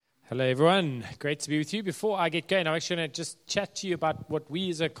Hello, everyone. Great to be with you. Before I get going, I'm actually going to just chat to you about what we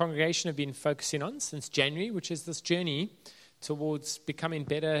as a congregation have been focusing on since January, which is this journey towards becoming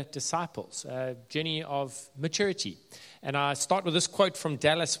better disciples, a journey of maturity. And I start with this quote from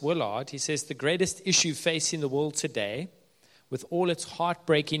Dallas Willard. He says, "The greatest issue facing the world today, with all its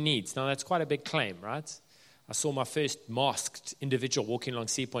heartbreaking needs." Now, that's quite a big claim, right? I saw my first masked individual walking along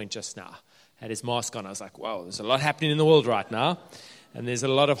Sea Point just now. Had his mask on. I was like, wow, there's a lot happening in the world right now. And there's a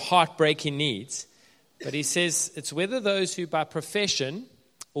lot of heartbreaking needs. But he says it's whether those who by profession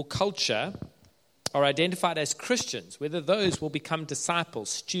or culture are identified as Christians, whether those will become disciples,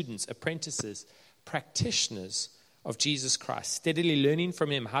 students, apprentices, practitioners of Jesus Christ, steadily learning from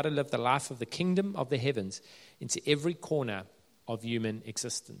him how to live the life of the kingdom of the heavens into every corner of human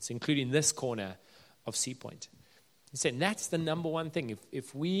existence, including this corner of Sea Point. He said that's the number one thing.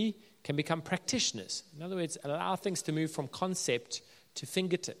 If we can become practitioners, in other words, allow things to move from concept to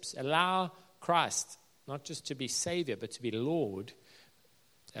fingertips, allow Christ not just to be Savior, but to be Lord,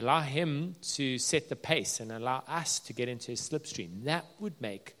 allow him to set the pace and allow us to get into his slipstream, that would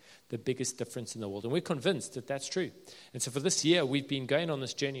make the biggest difference in the world. And we're convinced that that's true. And so for this year, we've been going on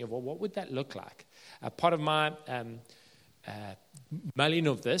this journey of, well, what would that look like? Part of my mulling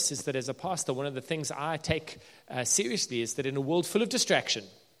of this is that as a pastor, one of the things I take seriously is that in a world full of distraction,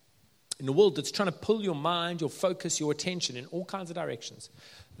 in a world that's trying to pull your mind, your focus, your attention in all kinds of directions,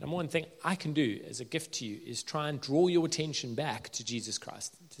 the number one thing I can do as a gift to you is try and draw your attention back to Jesus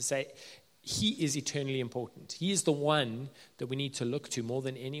Christ, to say he is eternally important. He is the one that we need to look to more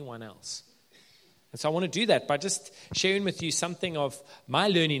than anyone else. And so I want to do that by just sharing with you something of my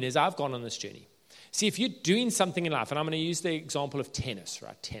learning as I've gone on this journey. See, if you're doing something in life, and I'm going to use the example of tennis,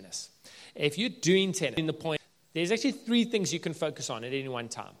 right? Tennis. If you're doing tennis, in the point, there's actually three things you can focus on at any one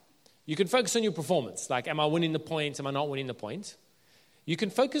time. You can focus on your performance, like am I winning the point, am I not winning the point? You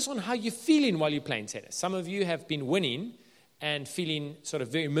can focus on how you're feeling while you're playing tennis. Some of you have been winning and feeling sort of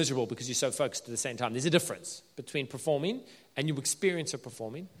very miserable because you're so focused at the same time. There's a difference between performing and your experience of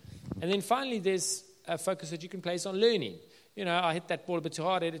performing. And then finally, there's a focus that you can place on learning. You know, I hit that ball a bit too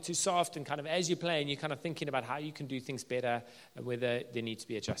hard, I hit it too soft, and kind of as you're playing, you're kind of thinking about how you can do things better and whether there need to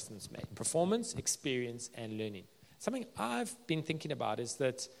be adjustments made. Performance, experience, and learning. Something I've been thinking about is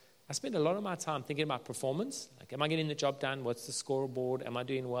that I spend a lot of my time thinking about performance. Like, am I getting the job done? What's the scoreboard? Am I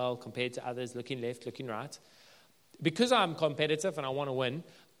doing well compared to others? Looking left, looking right. Because I'm competitive and I want to win,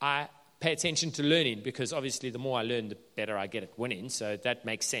 I pay attention to learning because obviously the more I learn, the better I get at winning. So that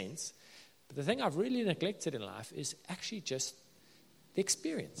makes sense. But the thing I've really neglected in life is actually just the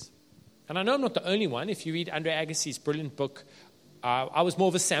experience. And I know I'm not the only one. If you read Andre Agassi's brilliant book, I was more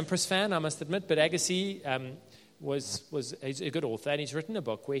of a Sampras fan, I must admit, but Agassi he's a good author, and he's written a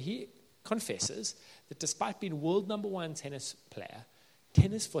book where he confesses that despite being world number one tennis player,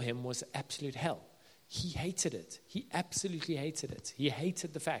 tennis for him was absolute hell. He hated it. He absolutely hated it. He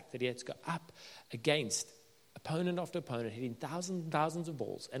hated the fact that he had to go up against opponent after opponent, hitting thousands and thousands of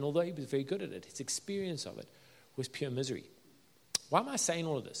balls. And although he was very good at it, his experience of it was pure misery. Why am I saying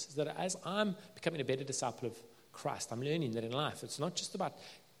all of this? Is that as I'm becoming a better disciple of Christ, I'm learning that in life, it's not just about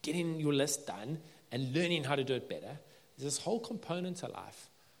getting your list done and learning how to do it better. There's this whole component to life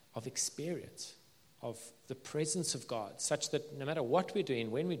of experience, of the presence of God, such that no matter what we're doing,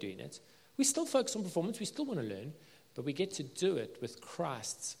 when we're doing it, we still focus on performance, we still want to learn, but we get to do it with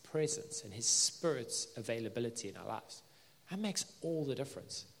Christ's presence and his Spirit's availability in our lives. That makes all the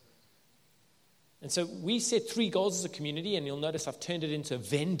difference. And so we set 3 goals as a community, and you'll notice I've turned it into a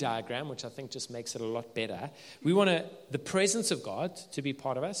Venn diagram, which I think just makes it a lot better. We want the presence of God to be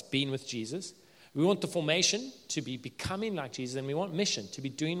part of us, being with Jesus. We want the formation to be becoming like Jesus, and we want mission to be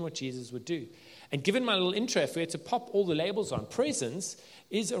doing what Jesus would do. And given my little intro, if we had to pop all the labels on, presence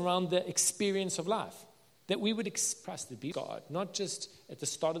is around the experience of life. That we would express to be God, not just at the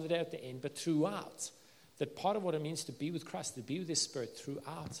start of the day, at the end, but throughout. That part of what it means to be with Christ, to be with his Spirit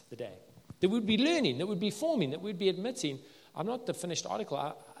throughout the day. That we'd be learning, that we'd be forming, that we'd be admitting, I'm not the finished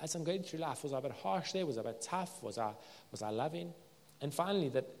article. As I'm going through life, was I a bit harsh there? Was I a bit tough? Was I loving? And finally,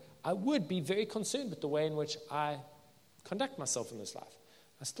 that I would be very concerned with the way in which I conduct myself in this life.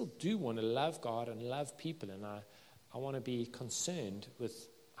 I still do want to love God and love people, and I want to be concerned with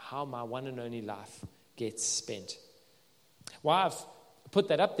how my one and only life gets spent. Why I've put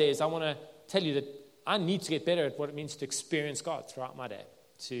that up there is I want to tell you that I need to get better at what it means to experience God throughout my day,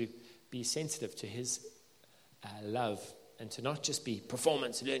 to be sensitive to his love, and to not just be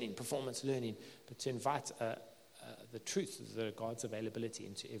performance learning, but to invite the truth of God's availability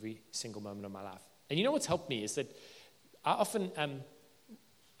into every single moment of my life. And you know what's helped me is that I often,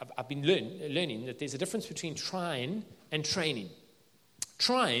 I've been learning that there's a difference between trying and training.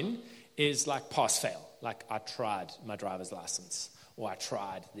 Trying is like pass-fail. Like I tried my driver's license or I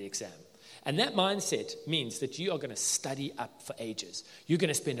tried the exam. And that mindset means that you are going to study up for ages. You're going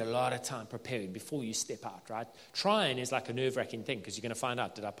to spend a lot of time preparing before you step out, right? Trying is like a nerve-wracking thing because you're going to find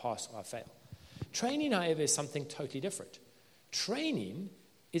out, did I pass or I fail? Training, however, is something totally different. Training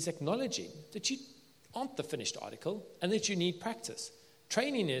is acknowledging that you aren't the finished article and that you need practice.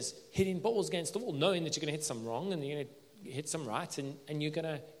 Training is hitting balls against the wall, knowing that you're going to hit some wrong and you're going to hit some right, and you're going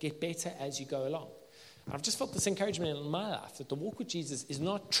to get better as you go along. And I've just felt this encouragement in my life that the walk with Jesus is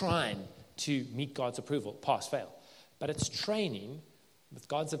not trying to meet God's approval, pass, fail, but it's training with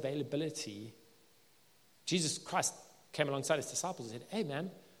God's availability. Jesus Christ came alongside his disciples and said, hey man,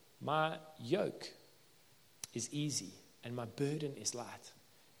 my yoke is easy and my burden is light.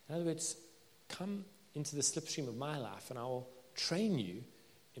 In other words, come into the slipstream of my life and I will train you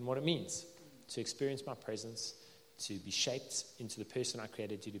in what it means to experience my presence, to be shaped into the person I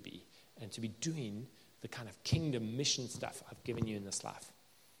created you to be, and to be doing the kind of kingdom mission stuff I've given you in this life.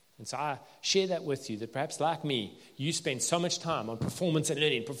 And so I share that with you, that perhaps like me, you spend so much time on performance and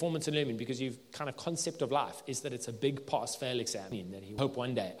learning, because your kind of concept of life is that it's a big pass-fail exam, that he hope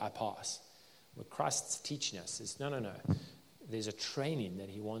one day I pass. What Christ's teaching us is, no. There's a training that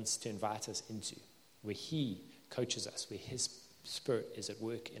he wants to invite us into, where he coaches us, where his Spirit is at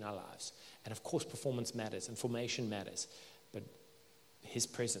work in our lives. And of course, performance matters and formation matters, but his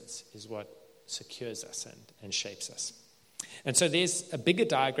presence is what secures us and shapes us. And so there's a bigger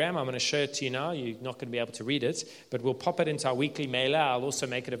diagram. I'm going to show it to you now. You're not going to be able to read it, but we'll pop it into our weekly mailer. I'll also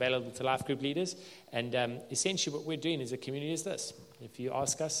make it available to life group leaders. And essentially what we're doing as a community is this. If you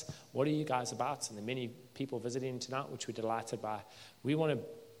ask us, what are you guys about? And there are many people visiting tonight, which we're delighted by. We want to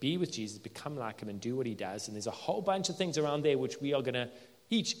be with Jesus, become like him, and do what he does. And there's a whole bunch of things around there which we are going to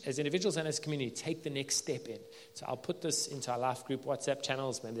each, as individuals and as a community, take the next step in. So I'll put this into our life group WhatsApp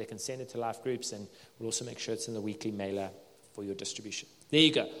channels. Maybe they can send it to life groups, and we'll also make sure it's in the weekly mailer for your distribution. There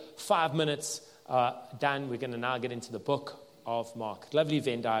you go. 5 minutes done. We're going to now get into the book of Mark. Lovely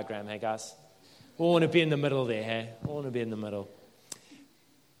Venn diagram, hey guys? We all want to be in the middle there, hey? We all want to be in the middle.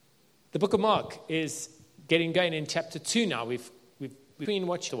 The book of Mark is getting going in chapter 2 now. We've been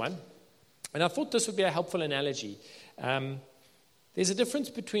watching the one. And I thought this would be a helpful analogy. There's a difference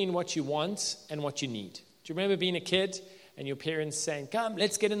between what you want and what you need. Do you remember being a kid and your parents saying, come,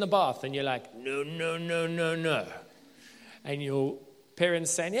 let's get in the bath? And you're like, no. And your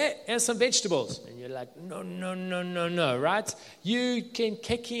parents saying, yeah, here's some vegetables. And you're like, no, right? You can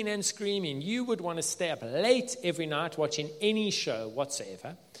kicking and screaming. You would want to stay up late every night watching any show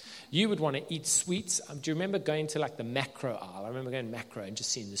whatsoever. You would want to eat sweets. Do you remember going to like the macro aisle? I remember going macro and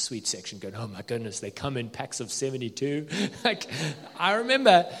just seeing the sweet section going, oh my goodness, they come in packs of 72. I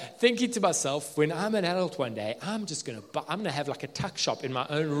remember thinking to myself, when I'm an adult one day, I'm going to have like a tuck shop in my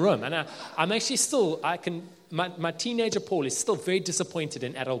own room. And I'm actually still, my teenager Paul is still very disappointed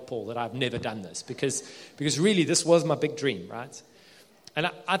in adult Paul that I've never done this because really this was my big dream, right?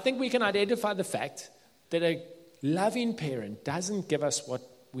 And I think we can identify the fact that a loving parent doesn't give us what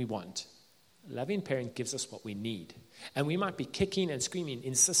we want. A loving parent gives us what we need. And we might be kicking and screaming,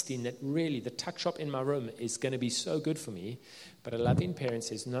 insisting that really the tuck shop in my room is going to be so good for me. But a loving parent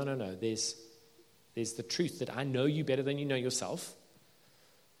says, no. There's the truth that I know you better than you know yourself.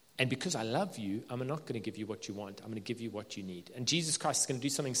 And because I love you, I'm not going to give you what you want. I'm going to give you what you need. And Jesus Christ is going to do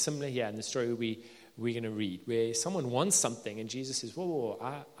something similar here in the story we're going to read, where someone wants something and Jesus says, whoa,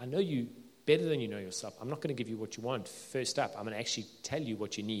 I know you better than you know yourself. I'm not going to give you what you want. First up, I'm going to actually tell you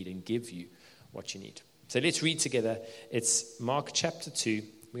what you need and give you what you need. So let's read together. It's Mark chapter 2.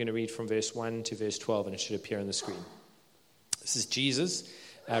 We're going to read from verse 1 to verse 12, and it should appear on the screen. This is Jesus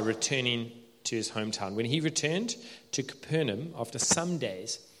returning to his hometown. When he returned to Capernaum after some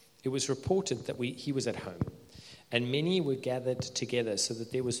days, it was reported that he was at home, and many were gathered together so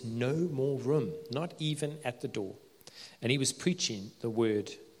that there was no more room, not even at the door. And he was preaching the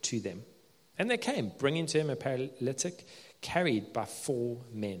word to them. And they came, bringing to him a paralytic carried by 4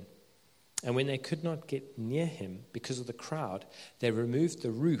 men. And when they could not get near him because of the crowd, they removed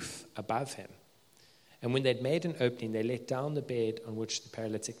the roof above him. And when they'd made an opening, they let down the bed on which the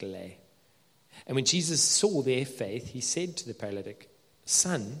paralytic lay. And when Jesus saw their faith, he said to the paralytic,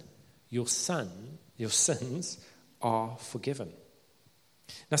 Son, your sins are forgiven.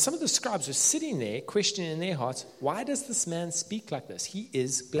 Now, some of the scribes were sitting there questioning in their hearts, why does this man speak like this? He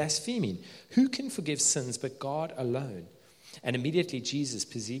is blaspheming. Who can forgive sins but God alone? And immediately Jesus,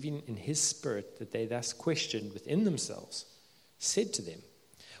 perceiving in his spirit that they thus questioned within themselves, said to them,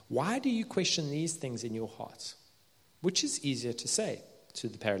 why do you question these things in your hearts? Which is easier to say to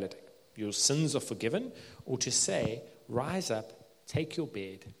the paralytic, your sins are forgiven, or to say, rise up, take your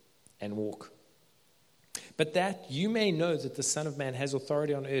bed and walk. But that you may know that the Son of Man has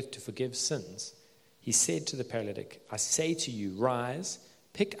authority on earth to forgive sins, he said to the paralytic, I say to you, rise,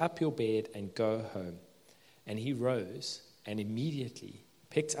 pick up your bed and go home. And he rose and immediately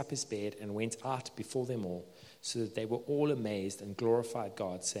picked up his bed and went out before them all, so that they were all amazed and glorified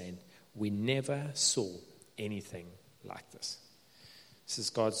God, saying, we never saw anything like this. This is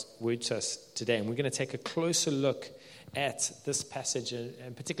God's word to us today, and we're going to take a closer look at this passage,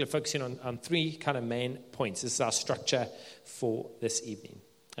 in particular focusing on three kind of main points. This is our structure for this evening,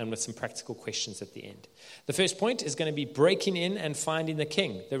 and with some practical questions at the end. The first point is going to be breaking in and finding the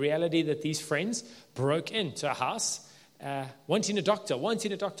king. The reality that these friends broke into a house, wanting a doctor.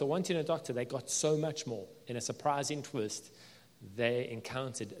 They got so much more. In a surprising twist, they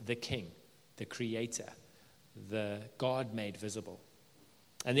encountered the king, the creator, the God made visible.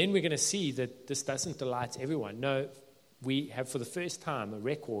 And then we're going to see that this doesn't delight everyone. No, we have for the first time a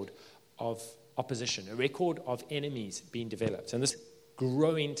record of opposition, a record of enemies being developed. And this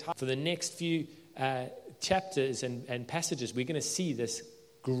growing tide, for the next few chapters and passages, we're going to see this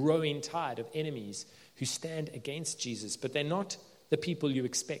growing tide of enemies who stand against Jesus. But they're not the people you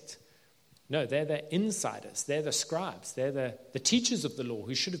expect. No, they're the insiders. They're the scribes. They're the teachers of the law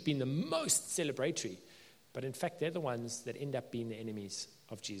who should have been the most celebratory. But in fact, they're the ones that end up being the enemies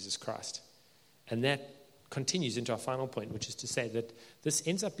of Jesus Christ. And that continues into our final point, which is to say that this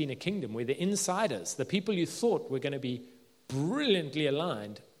ends up being a kingdom where the insiders, the people you thought were going to be brilliantly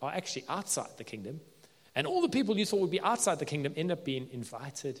aligned, are actually outside the kingdom. And all the people you thought would be outside the kingdom end up being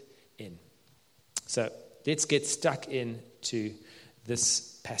invited in. So let's get stuck into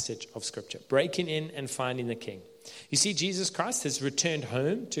this passage of Scripture. Breaking in and finding the king. You see, Jesus Christ has returned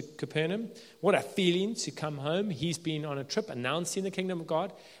home to Capernaum. What a feeling to come home. He's been on a trip announcing the kingdom of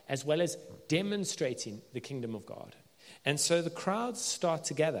God as well as demonstrating the kingdom of God. And so the crowds start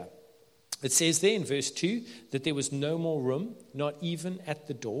to gather. It says there in verse 2 that there was no more room, not even at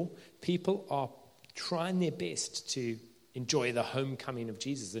the door. People are trying their best to enjoy the homecoming of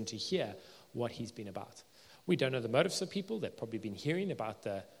Jesus and to hear what he's been about. We don't know the motives of people. They've probably been hearing about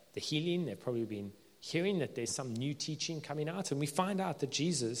the healing. They've probably been hearing that there's some new teaching coming out. And we find out that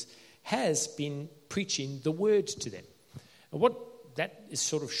Jesus has been preaching the word to them. And what that is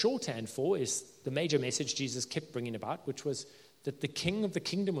sort of shorthand for is the major message Jesus kept bringing about, which was that the king of the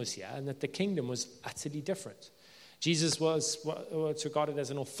kingdom was here and that the kingdom was utterly different. Jesus was regarded as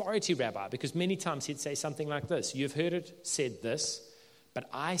an authority rabbi because many times he'd say something like this, you've heard it said this, but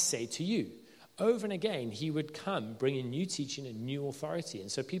I say to you. Over and again, he would come bringing new teaching and new authority.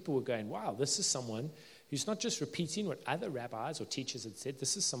 And so people were going, wow, this is someone who's not just repeating what other rabbis or teachers had said.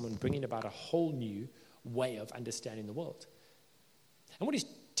 This is someone bringing about a whole new way of understanding the world. And what he's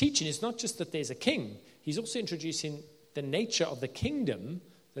teaching is not just that there's a king. He's also introducing the nature of the kingdom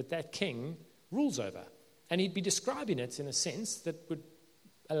that king rules over. And he'd be describing it in a sense that would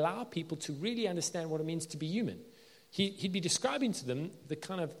allow people to really understand what it means to be human. He'd be describing to them the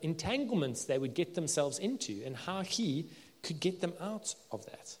kind of entanglements they would get themselves into and how he could get them out of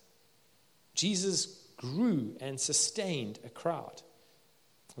that. Jesus grew and sustained a crowd.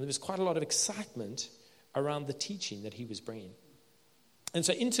 And there was quite a lot of excitement around the teaching that he was bringing. And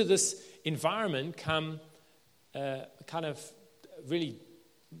so into this environment come a kind of really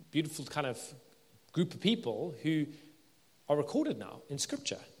beautiful kind of group of people who are recorded now in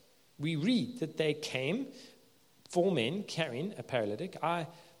Scripture. We read that they came, 4 men carrying a paralytic. I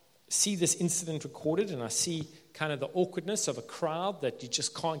see this incident recorded and I see kind of the awkwardness of a crowd that you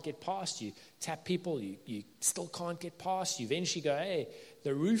just can't get past. You tap people, you still can't get past. You eventually go, hey,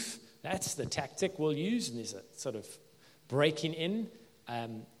 the roof, that's the tactic we'll use. And there's a sort of breaking in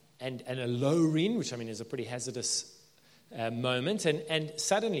and a lowering, which I mean is a pretty hazardous moment. And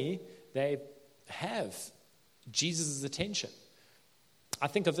suddenly they have Jesus' attention. I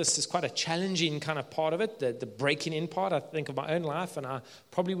think of this as quite a challenging kind of part of it, the breaking in part. I think of my own life, and I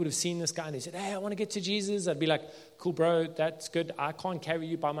probably would have seen this guy, and he said, hey, I want to get to Jesus. I'd be like, cool, bro, that's good. I can't carry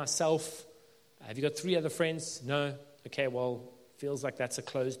you by myself. Have you got 3 other friends? No. Okay, well, feels like that's a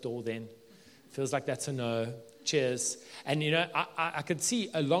closed door then. Feels like that's a no. Cheers. And, I could see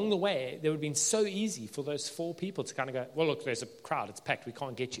along the way, it would have been so easy for those 4 people to kind of go, well, look, there's a crowd. It's packed. We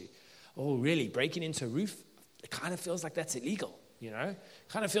can't get you. Oh, really? Breaking into a roof? It kind of feels like that's illegal.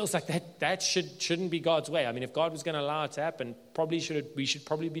 Kind of feels like that shouldn't be God's way. I mean, if God was going to allow it to happen, we should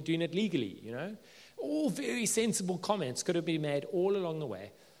probably be doing it legally, All very sensible comments could have been made all along the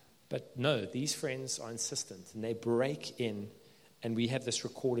way. But no, these friends are insistent, and they break in, and we have this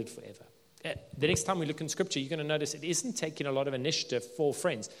recorded forever. The next time we look in Scripture, you're going to notice it isn't taking a lot of initiative for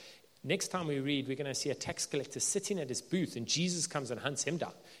friends. next time we read, we're going to see a tax collector sitting at his booth, and Jesus comes and hunts him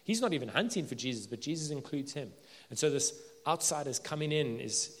down. He's not even hunting for Jesus, but Jesus includes him. And so this outsiders coming in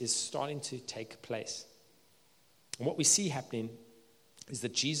is starting to take place. And what we see happening is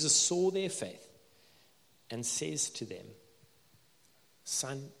that Jesus saw their faith and says to them,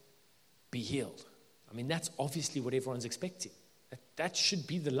 son, be healed. I mean, that's obviously what everyone's expecting. That should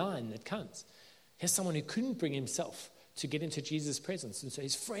be the line that comes. Here's someone who couldn't bring himself to get into Jesus' presence. And so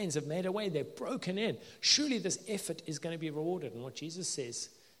his friends have made a way. They're broken in. Surely this effort is going to be rewarded. And what Jesus says,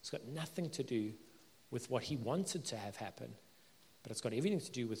 it's got nothing to do with what he wanted to have happen, but it's got everything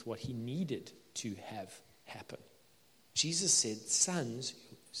to do with what he needed to have happen. Jesus said, sons,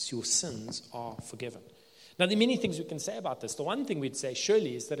 your sins are forgiven. Now, there are many things we can say about this. The one thing we'd say,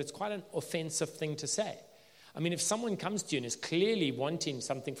 surely, is that it's quite an offensive thing to say. I mean, if someone comes to you and is clearly wanting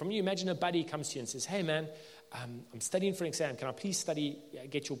something from you, imagine a buddy comes to you and says, hey, man, I'm studying for an exam. Can I please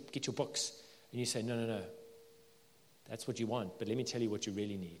get your books? And you say, no. That's what you want, but let me tell you what you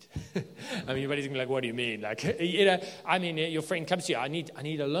really need. I mean, your buddy's going to be like, what do you mean? Like, your friend comes to you, I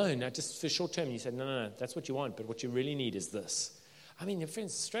need a loan, just for short term. And you say, no, that's what you want, but what you really need is this. I mean, your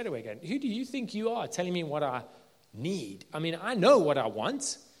friends straight away go, who do you think you are telling me what I need? I mean, I know what I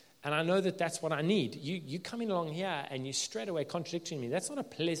want, and I know that that's what I need. You coming along here, and you straight away contradicting me. That's not a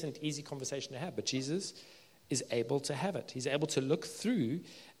pleasant, easy conversation to have, but Jesus is able to have it. He's able to look through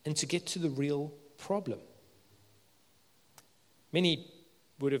and to get to the real problem. Many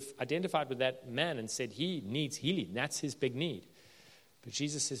would have identified with that man and said he needs healing. That's his big need. But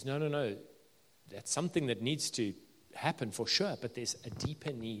Jesus says, no. That's something that needs to happen for sure, but there's a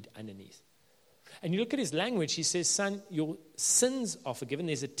deeper need underneath. And you look at his language, he says, son, your sins are forgiven.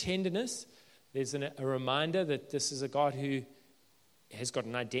 There's a tenderness. There's a reminder that this is a God who has got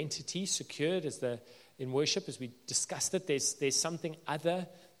an identity secured in worship, as we discussed it. There's something other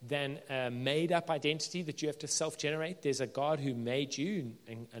than a made-up identity that you have to self-generate. There's a God who made you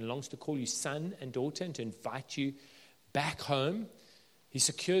and longs to call you son and daughter and to invite you back home. He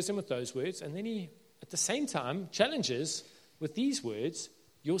secures them with those words, and then he, at the same time, challenges with these words,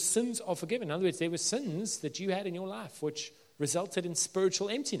 your sins are forgiven. In other words, there were sins that you had in your life which resulted in spiritual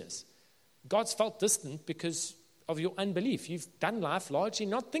emptiness. God's felt distant because of your unbelief. You've done life largely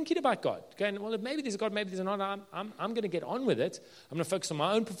not thinking about God. Going, well, maybe there's a God, maybe there's not. I'm going to get on with it. I'm going to focus on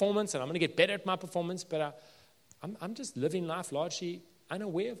my own performance, and I'm going to get better at my performance, but I'm just living life largely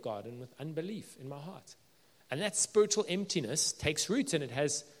unaware of God and with unbelief in my heart. And that spiritual emptiness takes root, and it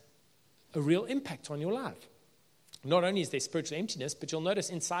has a real impact on your life. Not only is there spiritual emptiness, but you'll notice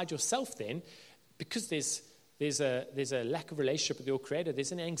inside yourself then, because there's a lack of relationship with your Creator,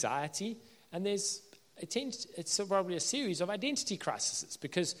 there's an anxiety, and it's probably a series of identity crises,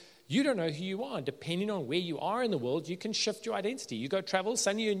 because you don't know who you are. And depending on where you are in the world, you can shift your identity. You go travel,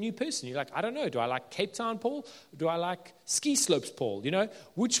 suddenly you're a new person. You're like, I don't know, do I like Cape Town Paul? Or do I like ski slopes Paul?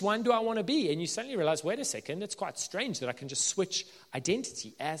 Which one do I want to be? And you suddenly realize, wait a second, it's quite strange that I can just switch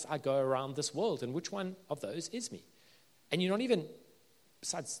identity as I go around this world. And which one of those is me? And you're not even,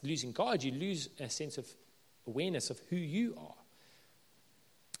 besides losing God, you lose a sense of awareness of who you are.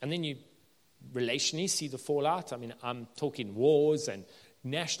 And then you relationally see the fallout. I mean, I'm talking wars and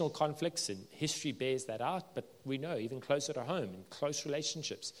national conflicts, and history bears that out, but we know even closer to home, in close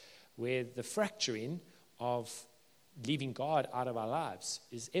relationships, where the fracturing of leaving God out of our lives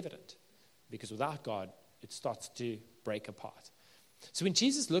is evident, because without God, it starts to break apart. So when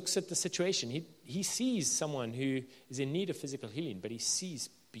Jesus looks at the situation, he sees someone who is in need of physical healing, but he sees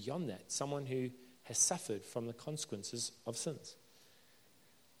beyond that, someone who has suffered from the consequences of sins.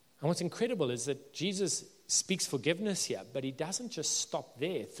 And what's incredible is that Jesus speaks forgiveness here, but he doesn't just stop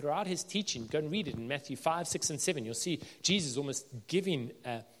there. Throughout his teaching, go and read it in Matthew 5, 6, and 7. You'll see Jesus almost giving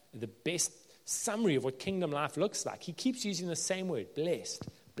the best summary of what kingdom life looks like. He keeps using the same word, blessed,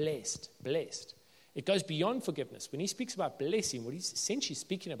 blessed, blessed. It goes beyond forgiveness. When he speaks about blessing, what he's essentially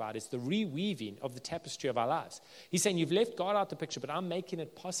speaking about is the reweaving of the tapestry of our lives. He's saying, you've left God out the picture, but I'm making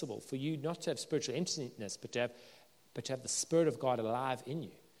it possible for you not to have spiritual emptiness, but to have the Spirit of God alive in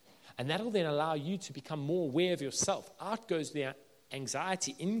you. And that'll then allow you to become more aware of yourself. Out goes the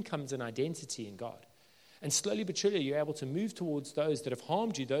anxiety, in comes an identity in God. And slowly but surely, you're able to move towards those that have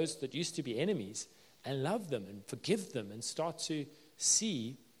harmed you, those that used to be enemies, and love them and forgive them and start to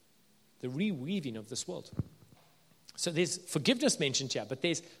see the reweaving of this world. So there's forgiveness mentioned here, but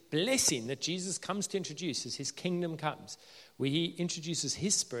there's blessing that Jesus comes to introduce as his kingdom comes, where he introduces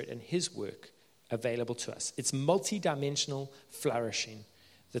his Spirit and his work available to us. It's multidimensional flourishing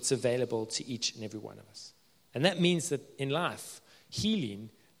that's available to each and every one of us. And that means that in life, healing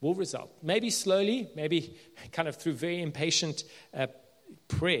will result. Maybe slowly, maybe kind of through very impatient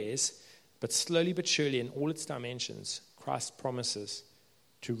prayers, but slowly but surely in all its dimensions, Christ promises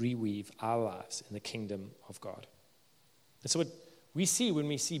to reweave our lives in the kingdom of God. And so what we see when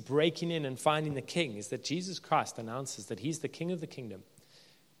we see breaking in and finding the king is that Jesus Christ announces that he's the king of the kingdom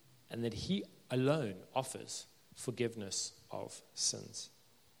and that he alone offers forgiveness of sins.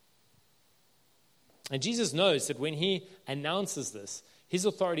 And Jesus knows that when he announces this, his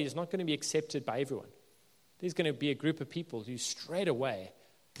authority is not going to be accepted by everyone. There's going to be a group of people who straight away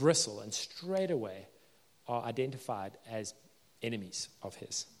bristle and straight away are identified as enemies of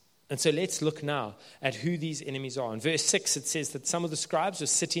his. And so let's look now at who these enemies are. In verse 6, it says that some of the scribes were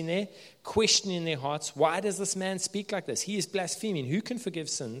sitting there, questioning in their hearts, why does this man speak like this? He is blaspheming. Who can forgive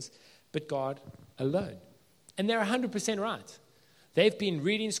sins but God alone? And they're 100% right. They've been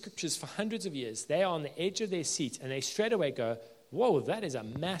reading scriptures for hundreds of years. They are on the edge of their seat, and they straight away go, whoa, that is a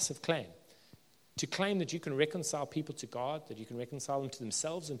massive claim. To claim that you can reconcile people to God, that you can reconcile them to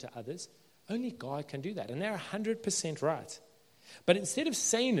themselves and to others, only God can do that. And they're 100% right. But instead of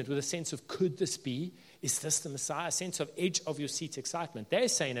saying it with a sense of, could this be? Is this the Messiah? A sense of edge of your seat excitement. They're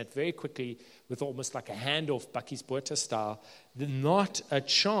saying it very quickly with almost like a handoff, Bucky's Botha style. Not a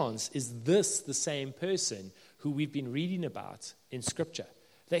chance is this the same person who we've been reading about in Scripture.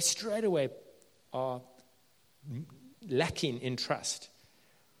 They straight away are lacking in trust.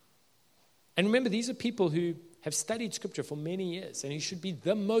 And remember, these are people who have studied Scripture for many years and who should be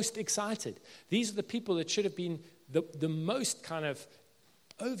the most excited. These are the people that should have been the most kind of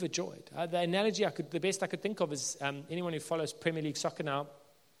overjoyed. The analogy the best I could think of is anyone who follows Premier League soccer now,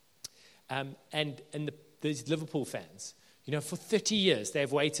 and these Liverpool fans. You know, for 30 years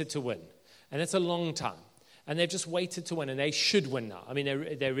they've waited to win, and that's a long time. And they've just waited to win, and they should win now. I mean,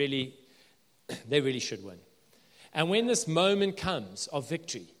 they really should win. And when this moment comes of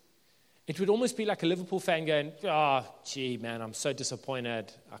victory, it would almost be like a Liverpool fan going, gee, man, I'm so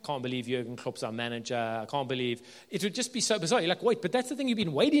disappointed. I can't believe Jurgen Klopp's our manager. I can't believe. It would just be so bizarre. You're like, wait, but that's the thing you've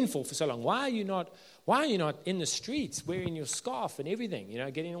been waiting for so long. Why are you not in the streets wearing your scarf and everything, you know,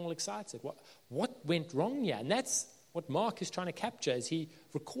 getting all excited? What went wrong here? And that's what Mark is trying to capture as he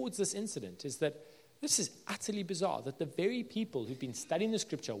records this incident, is that this is utterly bizarre, that the very people who've been studying the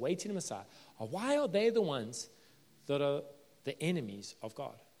Scripture, waiting for Messiah, why are they the ones that are the enemies of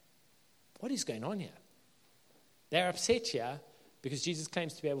God? What is going on here? They're upset here because Jesus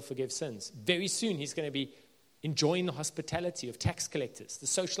claims to be able to forgive sins. Very soon he's going to be enjoying the hospitality of tax collectors, the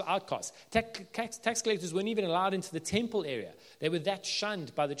social outcasts. Tax collectors weren't even allowed into the temple area. They were that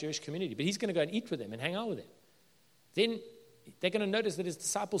shunned by the Jewish community. But he's going to go and eat with them and hang out with them. Then they're going to notice that his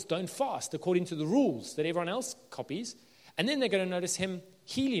disciples don't fast according to the rules that everyone else copies. And then they're going to notice him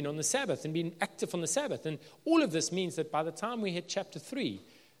healing on the Sabbath and being active on the Sabbath. And all of this means that by the time we hit chapter 3,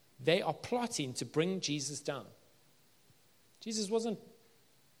 they are plotting to bring Jesus down. Jesus wasn't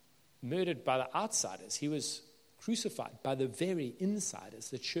murdered by the outsiders. He was crucified by the very insiders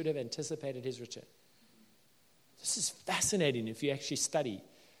that should have anticipated his return. This is fascinating if you actually study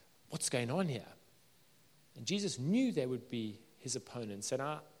what's going on here. And Jesus knew they would be his opponents. And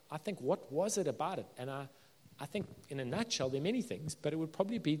I think, what was it about it? And I think in a nutshell, there are many things, but it would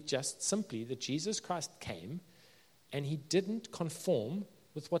probably be just simply that Jesus Christ came and he didn't conform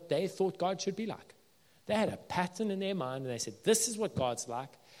with what they thought God should be like. They had a pattern in their mind, and they said, this is what God's like.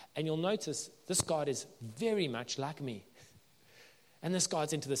 And you'll notice this God is very much like me. And this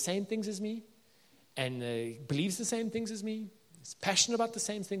God's into the same things as me, and believes the same things as me, is passionate about the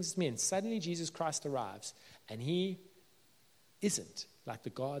same things as me. And suddenly Jesus Christ arrives, and he isn't like the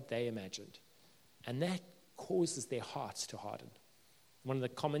God they imagined. And that causes their hearts to harden. One of the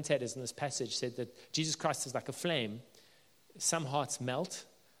commentators in this passage said that Jesus Christ is like a flame. Some hearts melt,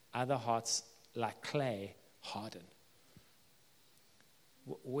 other hearts, like clay, harden.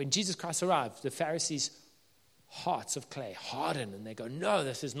 When Jesus Christ arrived, the Pharisees' hearts of clay harden, and they go, no,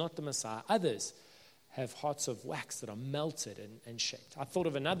 this is not the Messiah. Others have hearts of wax that are melted and shaped. I thought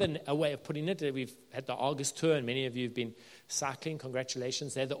of a way of putting it. We've had the August tour, and many of you have been cycling.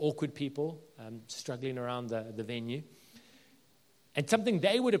 Congratulations. They're the awkward people struggling around the venue. And something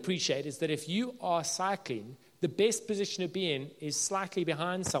they would appreciate is that if you are cycling, the best position to be in is slightly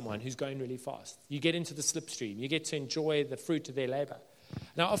behind someone who's going really fast. You get into the slipstream. You get to enjoy the fruit of their labor.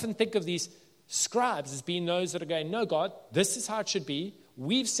 Now, I often think of these scribes as being those that are going, no, God, this is how it should be.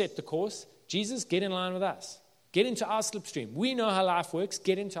 We've set the course. Jesus, get in line with us. Get into our slipstream. We know how life works.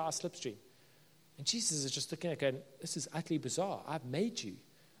 Get into our slipstream. And Jesus is just looking at it going, this is utterly bizarre. I've made you.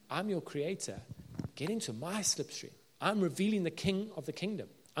 I'm your creator. Get into my slipstream. I'm revealing the king of the kingdom.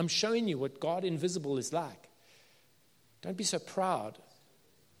 I'm showing you what God invisible is like. Don't be so proud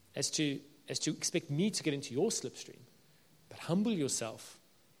as to expect me to get into your slipstream. But humble yourself,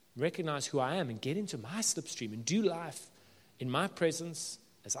 recognize who I am, and get into my slipstream and do life in my presence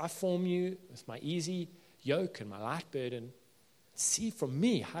as I form you with my easy yoke and my light burden. See from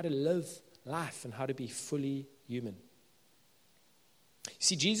me how to live life and how to be fully human.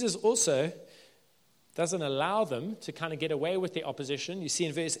 See, Jesus also doesn't allow them to kind of get away with their opposition. You see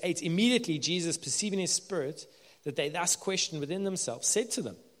in verse 8, immediately Jesus, perceiving his spirit, that they thus questioned within themselves, said to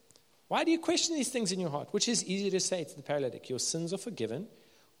them, why do you question these things in your heart? Which is easier to say to the paralytic, your sins are forgiven,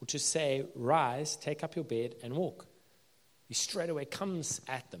 or to say, rise, take up your bed, and walk? He straight away comes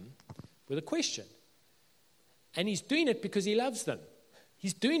at them with a question. And he's doing it because he loves them.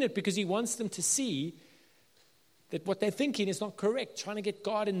 He's doing it because he wants them to see that what they're thinking is not correct, trying to get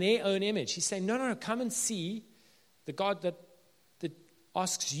God in their own image. He's saying, no, come and see the God that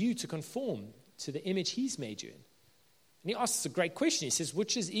asks you to conform to the image he's made you in. And he asks a great question. He says,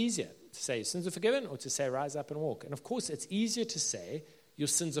 which is easier, to say your sins are forgiven or to say rise up and walk? And of course, it's easier to say your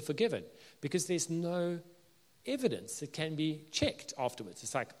sins are forgiven because there's no evidence that can be checked afterwards.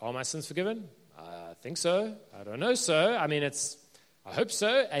 It's like, are my sins forgiven? I think so. I don't know so. I mean, I hope so.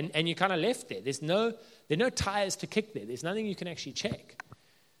 And you're kind of left there. There are no tires to kick there. There's nothing you can actually check.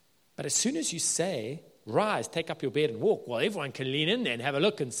 But as soon as you say, rise, take up your bed and walk, well, everyone can lean in there and have a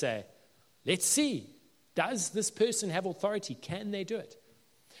look and say, let's see. Does this person have authority? Can they do it?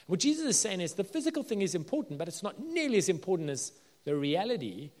 What Jesus is saying is the physical thing is important, but it's not nearly as important as the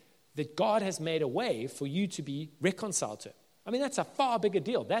reality that God has made a way for you to be reconciled to. I mean, that's a far bigger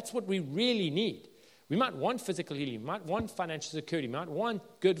deal. That's what we really need. We might want physical healing. We might want financial security. We might want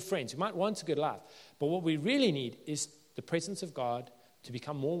good friends. We might want a good life. But what we really need is the presence of God to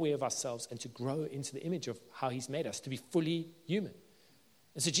become more aware of ourselves and to grow into the image of how he's made us, to be fully human.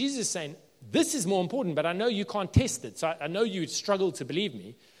 And so Jesus is saying, this is more important, but I know you can't test it. So I know you struggle to believe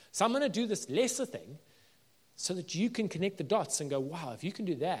me. So I'm going to do this lesser thing so that you can connect the dots and go, wow, if you can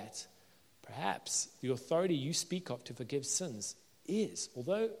do that, perhaps the authority you speak of to forgive sins is,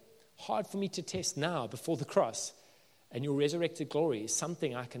 although hard for me to test now before the cross, and your resurrected glory is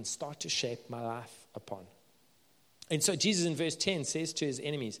something I can start to shape my life upon. And so Jesus in verse 10 says to his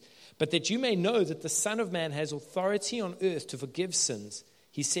enemies, but that you may know that the Son of Man has authority on earth to forgive sins,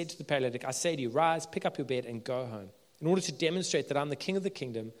 he said to the paralytic, I say to you, rise, pick up your bed, and go home. In order to demonstrate that I'm the King of the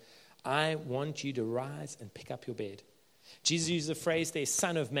kingdom, I want you to rise and pick up your bed. Jesus uses the phrase there,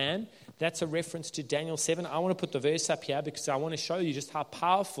 Son of Man. That's a reference to Daniel 7. I want to put the verse up here because I want to show you just how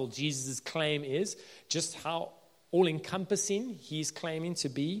powerful Jesus' claim is, just how all-encompassing he's claiming to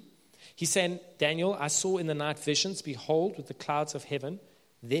be. He's saying, Daniel, I saw in the night visions, behold, with the clouds of heaven,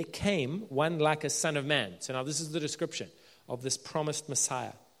 there came one like a son of man. So now this is the description of this promised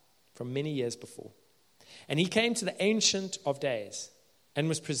Messiah from many years before. And he came to the Ancient of Days and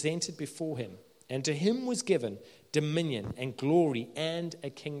was presented before him. And to him was given dominion and glory and a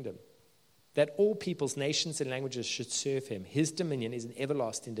kingdom, that all peoples, nations, and languages should serve him. His dominion is an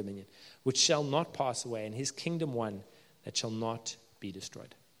everlasting dominion, which shall not pass away, and his kingdom one that shall not be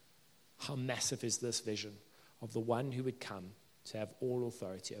destroyed. How massive is this vision of the one who would come to have all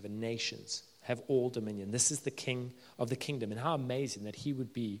authority over nations, have all dominion? This is the king of the kingdom, and how amazing that he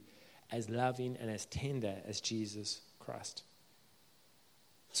would be as loving and as tender as Jesus Christ.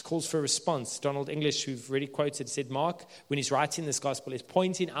 This calls for a response. Donald English, who've already quoted, said Mark, when he's writing this gospel, is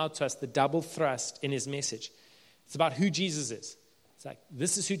pointing out to us the double thrust in his message. It's about who Jesus is. It's like,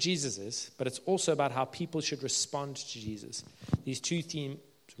 this is who Jesus is, but it's also about how people should respond to Jesus. These two themes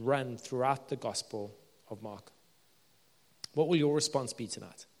run throughout the gospel of Mark. What will your response be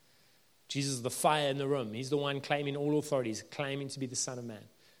tonight? Jesus is the fire in the room. He's the one claiming all authority. He's claiming to be the Son of Man.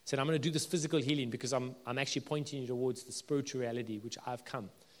 He said, I'm going to do this physical healing because I'm actually pointing you towards the spiritual reality which I've come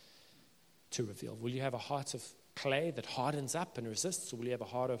to reveal. Will you have a heart of clay that hardens up and resists, or will you have a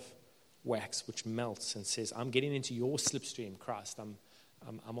heart of wax which melts and says, I'm getting into your slipstream, Christ.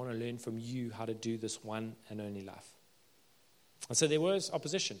 I want to learn from you how to do this one and only life. And so there was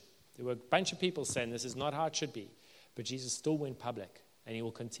opposition. There were a bunch of people saying this is not how it should be. But Jesus still went public, and he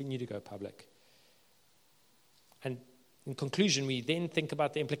will continue to go public. And in conclusion, we then think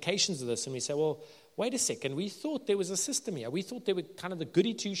about the implications of this, and we say, well, wait a second, we thought there was a system here. We thought they were kind of the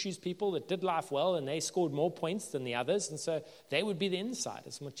goody two-shoes people that did life well, and they scored more points than the others, and so they would be the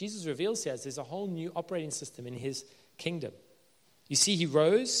insiders. And what Jesus reveals here is there's a whole new operating system in his kingdom. You see, he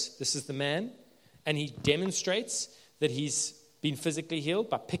rose, this is the man, and he demonstrates that he's been physically healed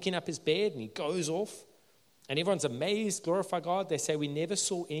by picking up his bed, and he goes off, and everyone's amazed, glorify God. They say, we never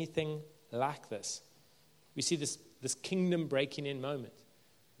saw anything like this. We see this kingdom breaking in moment,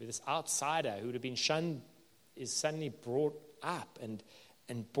 where this outsider who would have been shunned is suddenly brought up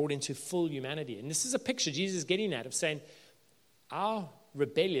and brought into full humanity. And this is a picture Jesus is getting at of saying, our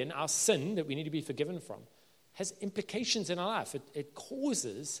rebellion, our sin that we need to be forgiven from, has implications in our life. It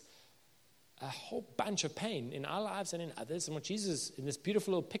causes a whole bunch of pain in our lives and in others. And what Jesus, in this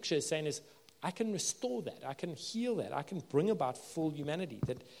beautiful little picture, is saying is, I can restore that. I can heal that. I can bring about full humanity.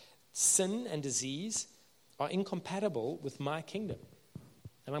 That sin and disease are incompatible with my kingdom.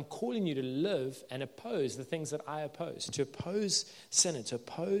 And I'm calling you to live and oppose the things that I oppose, to oppose sin and to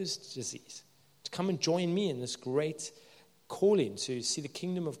oppose disease, to come and join me in this great calling to see the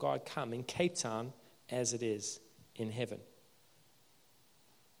kingdom of God come in Cape Town as it is in heaven.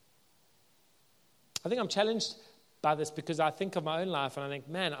 I think I'm challenged by this because I think of my own life and I think,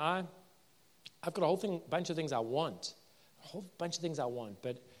 man, I've got a bunch of things I want,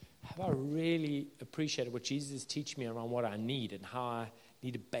 but have I really appreciated what Jesus is teaching me around what I need and how I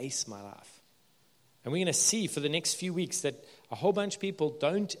need to base my life? And we're going to see for the next few weeks that a whole bunch of people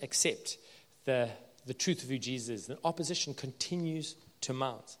don't accept the truth of who Jesus is. The opposition continues to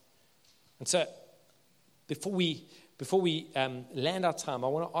mount. And so before we land our time, I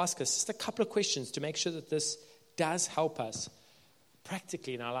want to ask us just a couple of questions to make sure that this does help us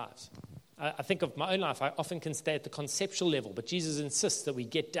practically in our lives. I think of my own life, I often can stay at the conceptual level, but Jesus insists that we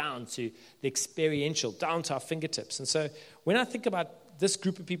get down to the experiential, down to our fingertips. And so when I think about this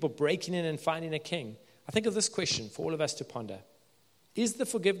group of people breaking in and finding a king, I think of this question for all of us to ponder. Is the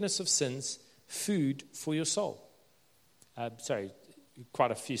forgiveness of sins food for your soul?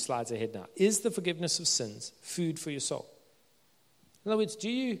 Quite a few slides ahead now. Is the forgiveness of sins food for your soul? In other words, do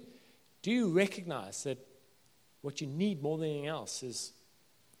you recognize that what you need more than anything else is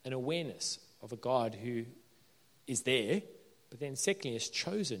an awareness of a God who is there, but then secondly has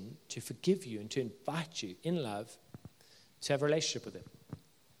chosen to forgive you and to invite you in love to have a relationship with him?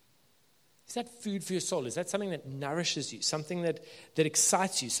 Is that food for your soul? Is that something that nourishes you, something that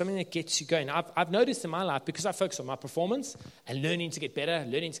excites you, something that gets you going? I've noticed in my life, because I focus on my performance and learning to get better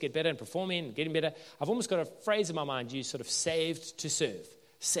and performing and getting better, I've almost got a phrase in my mind, you sort of saved to serve.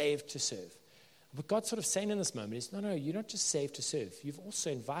 What God's sort of saying in this moment is, no, you're not just saved to serve. You've also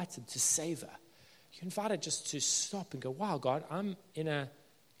invited to savor. You're invited just to stop and go, wow, God, I'm in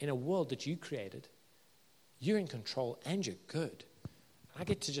a world that you created. You're in control and you're good. I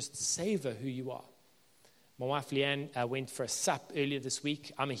get to just savor who you are. My wife Leanne went for a sup earlier this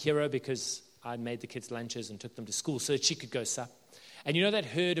week. I'm a hero because I made the kids lunches and took them to school so that she could go sup. And you know that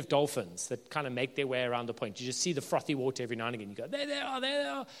herd of dolphins that kind of make their way around the point? You just see the frothy water every now and again. You go, there they are.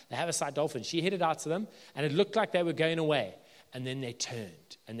 They have a sight dolphin. She headed out to them, and it looked like they were going away. And then they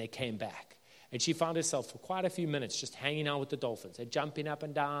turned, and they came back. And she found herself for quite a few minutes just hanging out with the dolphins. They're jumping up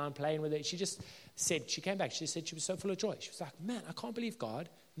and down, playing with it. She just said, she came back. She said she was so full of joy. She was like, man, I can't believe God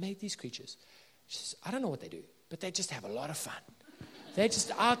made these creatures. She says, I don't know what they do, but they just have a lot of fun. They're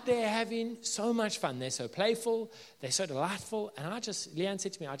just out there having so much fun. They're so playful. They're so delightful. And Leanne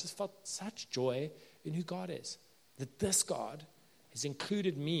said to me, I just felt such joy in who God is. That this God has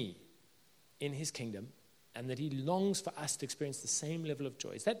included me in his kingdom and that he longs for us to experience the same level of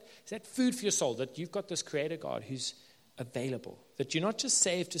joy. Is that food for your soul, that you've got this creator God who's available? That you're not just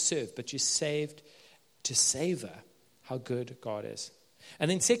saved to serve, but you're saved to savor how good God is. And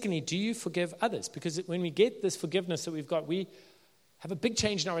then secondly, do you forgive others? Because when we get this forgiveness that we've got, we have a big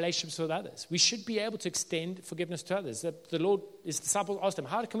change in our relationships with others. We should be able to extend forgiveness to others. The Lord, his disciples asked him,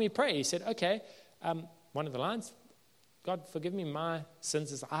 how can we pray? He said, okay, one of the lines, God, forgive me my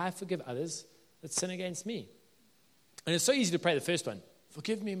sins as I forgive others that sin against me. And it's so easy to pray the first one,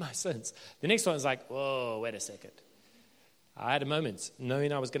 forgive me my sins. The next one is like, whoa, wait a second. I had a moment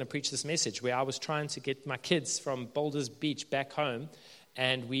knowing I was going to preach this message where I was trying to get my kids from Boulders Beach back home,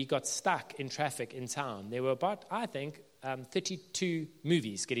 and we got stuck in traffic in town. There were about, I think, 32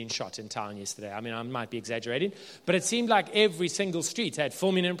 movies getting shot in town yesterday. I mean, I might be exaggerating, but it seemed like every single street had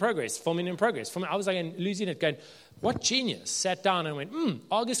filming in progress. I was like losing it, going, what genius sat down and went,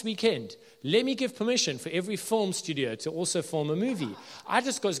 August weekend, let me give permission for every film studio to also film a movie. I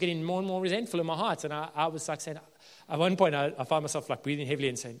just was getting more and more resentful in my heart, and I was like saying, at one point I found myself like breathing heavily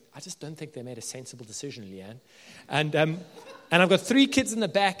and saying, I just don't think they made a sensible decision, Leanne. And I've got 3 kids in the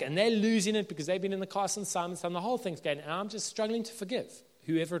back, and they're losing it because they've been in the car since Simon's time. The whole thing's going, and I'm just struggling to forgive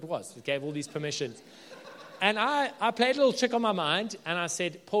whoever it was that gave all these permissions. And I played a little trick on my mind, and I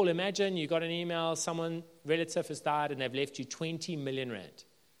said, Paul, imagine you got an email, someone, relative has died, and they've left you 20 million rand.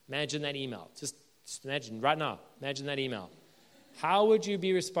 Imagine that email. Just imagine right now. Imagine that email. How would you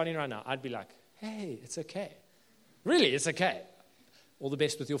be responding right now? I'd be like, hey, it's okay. Really, it's okay. All the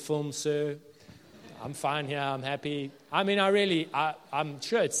best with your film, sir. I'm fine here. I'm happy. I mean, I'm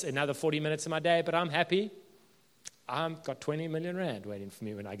sure it's another 40 minutes of my day, but I'm happy. I've got 20 million rand waiting for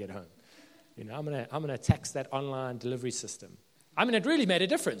me when I get home. You know, I'm gonna tax that online delivery system. I mean, it really made a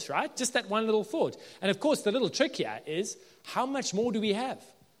difference, right? Just that one little thought. And of course, the little trick here is, how much more do we have?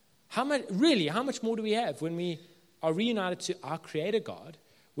 How much more do we have when we are reunited to our Creator God,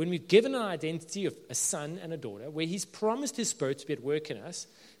 when we've given an identity of a son and a daughter, where He's promised His Spirit to be at work in us,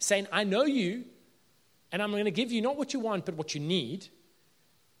 saying, I know you, and I'm going to give you not what you want, but what you need,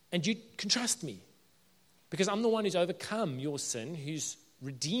 and you can trust me. Because I'm the one who's overcome your sin, who's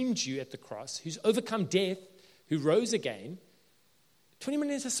redeemed you at the cross, who's overcome death, who rose again. 20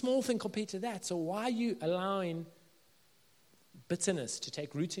 minutes is a small thing compared to that. So why are you allowing bitterness to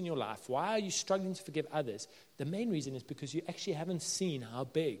take root in your life? Why are you struggling to forgive others? The main reason is because you actually haven't seen how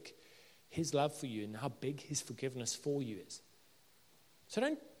big His love for you and how big His forgiveness for you is. So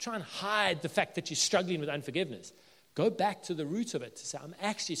don't try and hide the fact that you're struggling with unforgiveness. Go back to the root of it to say, I'm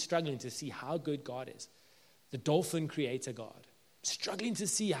actually struggling to see how good God is. The dolphin creator God. Struggling to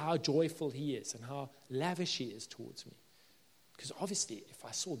see how joyful He is and how lavish He is towards me. Because obviously, if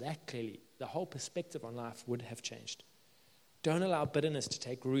I saw that clearly, the whole perspective on life would have changed. Don't allow bitterness to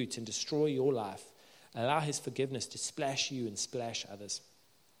take root and destroy your life. Allow His forgiveness to splash you and splash others.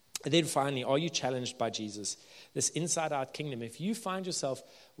 And then finally, are you challenged by Jesus? This inside-out kingdom. If you find yourself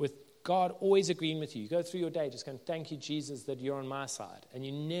with God always agreeing with you, you go through your day just going, thank you, Jesus, that you're on my side, and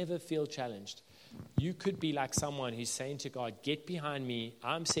you never feel challenged, you could be like someone who's saying to God, get behind me,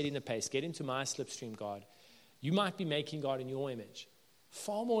 I'm setting the pace, get into my slipstream, God. You might be making God in your image.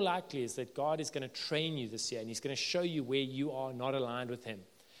 Far more likely is that God is going to train you this year, and He's going to show you where you are not aligned with Him,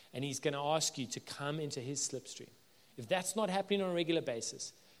 and He's going to ask you to come into His slipstream. If that's not happening on a regular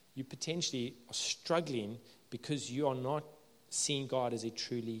basis, you potentially are struggling because you are not seeing God as He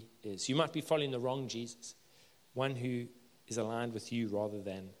truly is. You might be following the wrong Jesus, one who is aligned with you rather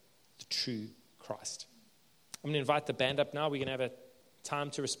than the true Christ. I'm going to invite the band up now. We're going to have a time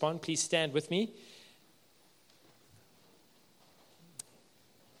to respond. Please stand with me.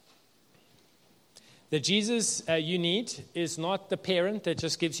 The Jesus you need is not the parent that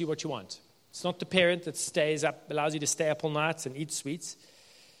just gives you what you want. It's not the parent that stays up, allows you to stay up all night and eat sweets.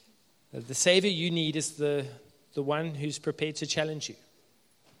 The Savior you need is the one who's prepared to challenge you.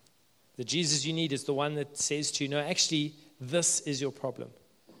 The Jesus you need is the one that says to you, no, actually, this is your problem.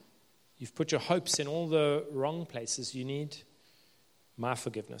 You've put your hopes in all the wrong places. You need my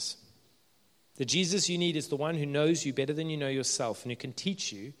forgiveness. The Jesus you need is the one who knows you better than you know yourself and who can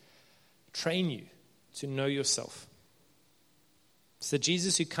teach you, train you to know yourself. It's the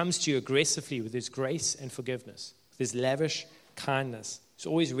Jesus who comes to you aggressively with His grace and forgiveness, with His lavish kindness. He's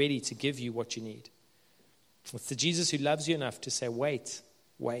always ready to give you what you need. It's the Jesus who loves you enough to say, wait,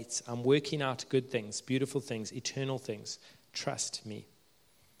 I'm working out good things, beautiful things, eternal things. Trust me.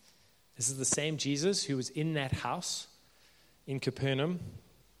 This is the same Jesus who was in that house in Capernaum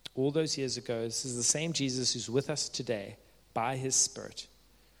all those years ago. This is the same Jesus who's with us today by His Spirit.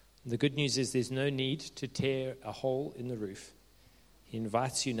 And the good news is there's no need to tear a hole in the roof. He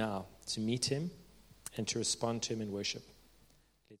invites you now to meet Him and to respond to Him in worship.